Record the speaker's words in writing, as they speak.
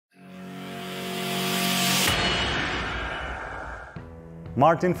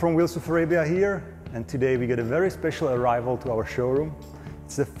Martin from Wheels of Arabia here, and today we got a very special arrival to our showroom.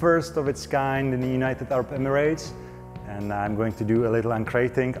 It's the first of its kind in the United Arab Emirates, and I'm going to do a little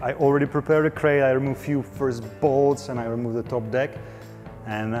uncrating. I already prepared a crate. I removed a few first bolts and I removed the top deck.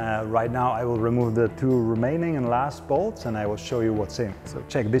 And right now I will remove the two remaining and last bolts and I will show you what's in. So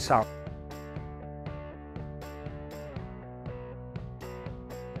check this out.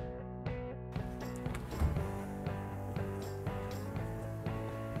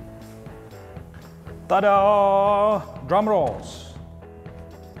 Ta-da! Drum rolls.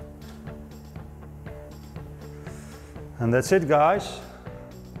 And that's it, guys.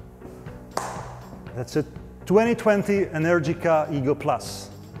 That's it. 2020 Energica Ego Plus.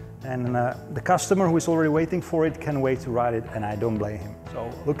 And the customer who is already waiting for it can't wait to ride it, and I don't blame him.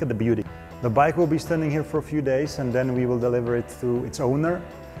 So look at the beauty. The bike will be standing here for a few days and then we will deliver it to its owner.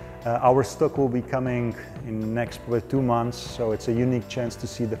 Our stock will be coming in the next probably 2 months, so it's a unique chance to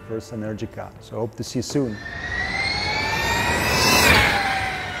see the first Energica. So hope to see you soon.